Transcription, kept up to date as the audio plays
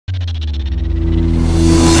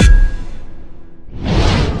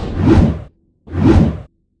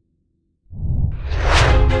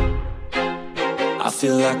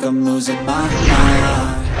feel like I'm losing my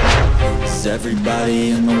mind. Is everybody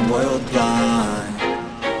in the world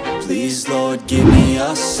blind? Please, Lord, give me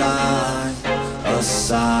a sign, a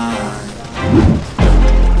sign.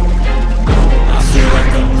 I feel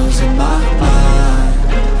like I'm losing my mind.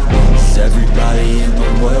 Is everybody in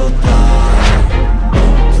the world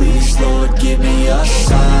blind? Please, Lord, give me a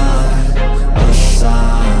sign, a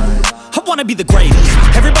sign. I wanna be the greatest.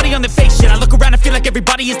 Everybody on the fake shit. I look around and feel like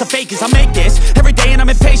everybody is the fakest. I make this every day and I'm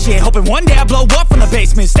impatient, hoping one day I blow up from the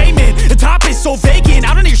basement. Statement, the top is so vacant.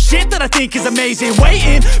 I don't hear shit that I think is amazing.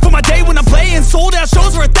 Waiting for my day when I'm playing sold out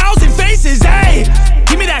shows for 1,000 faces. Hey,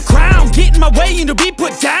 give me that crown, get in my way and to be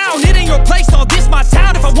put down. It ain't your place, all this my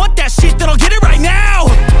town. If I want that shit, then I'll get it right now.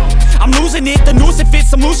 I'm losing it, the noose it fits,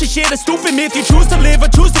 some losing shit, a stupid myth. You choose to live or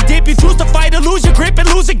choose to dip, you choose to fight or lose your grip and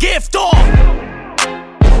lose a gift.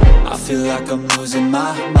 I feel like I'm losing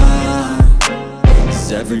my mind.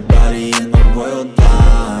 Is everybody in the world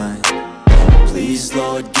blind? Please,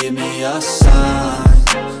 Lord, give me a sign,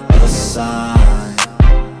 a sign.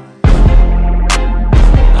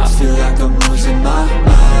 I feel like I'm losing my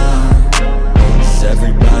mind. Is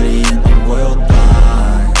everybody in the world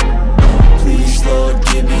blind? Please, Lord,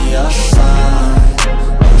 give me a sign,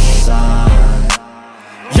 a sign.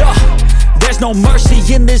 Yeah. There's no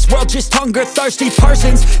mercy in this world, just hunger-thirsty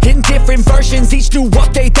persons in different versions. Each new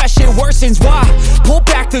update, that shit worsens. Why? Pull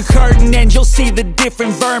back the curtain and you'll see the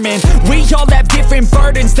different vermin. We all have different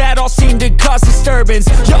burdens that all seem to cause disturbance.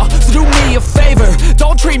 Yo, so do me a favor,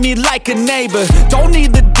 don't treat me like a neighbor. Don't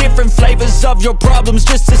need the different flavors of your problems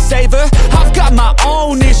just to savor. I've got my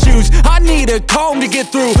own issues, I need a comb to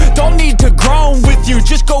get through. Don't need to groan with you,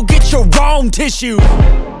 just go get your own tissue.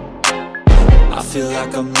 I feel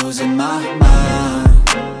like I'm losing my mind.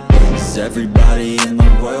 Is everybody in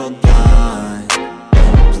the world blind?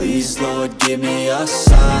 Please, Lord, give me a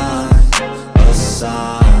sign, a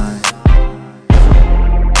sign.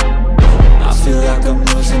 I feel like I'm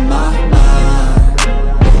losing my mind.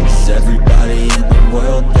 Is everybody in the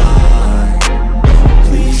world blind?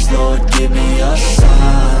 Please, Lord, give me a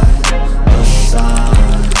sign, a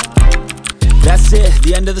sign. That's it,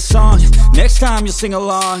 the end of the song. Next time you'll sing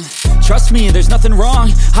along. Trust me, there's nothing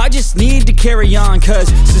wrong. I just need to carry on, cause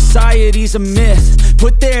society's a myth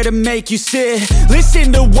put there to make you sit.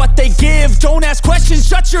 Listen to what they give. Don't ask questions,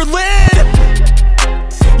 shut your lid.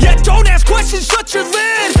 Yeah, don't ask questions, shut your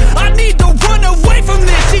lid. I need to run away from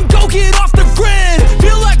this and go get off the grid.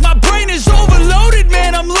 Feel like my brain is overloaded,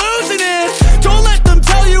 man, I'm losing it. Don't let them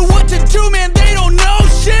tell you what to do, man, they don't know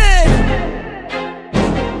shit.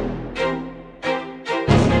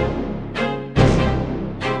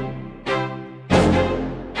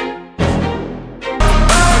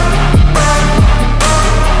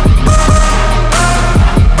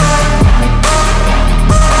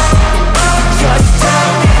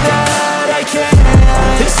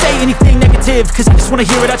 Anything negative, cause I just wanna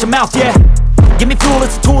hear it out your mouth, yeah. Give me fuel,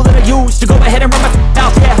 it's a tool that I use to go ahead and run my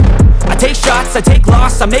mouth, yeah. I take shots, I take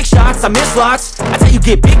loss, I make shots, I miss lots. That's how you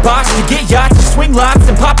get big box, you get yachts, you swing lots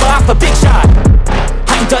and pop off a big shot.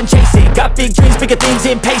 I ain't done chasing, got big dreams, bigger things,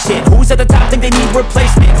 impatient. Who's at the top think they need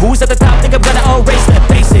replacement? Who's at the top think I'm gonna erase them?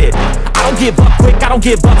 Face it, I don't give up quick, I don't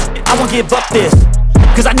give up, I won't give up this.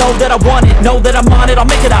 Cause I know that I want it, know that I'm on it, I'll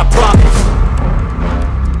make it, I promise.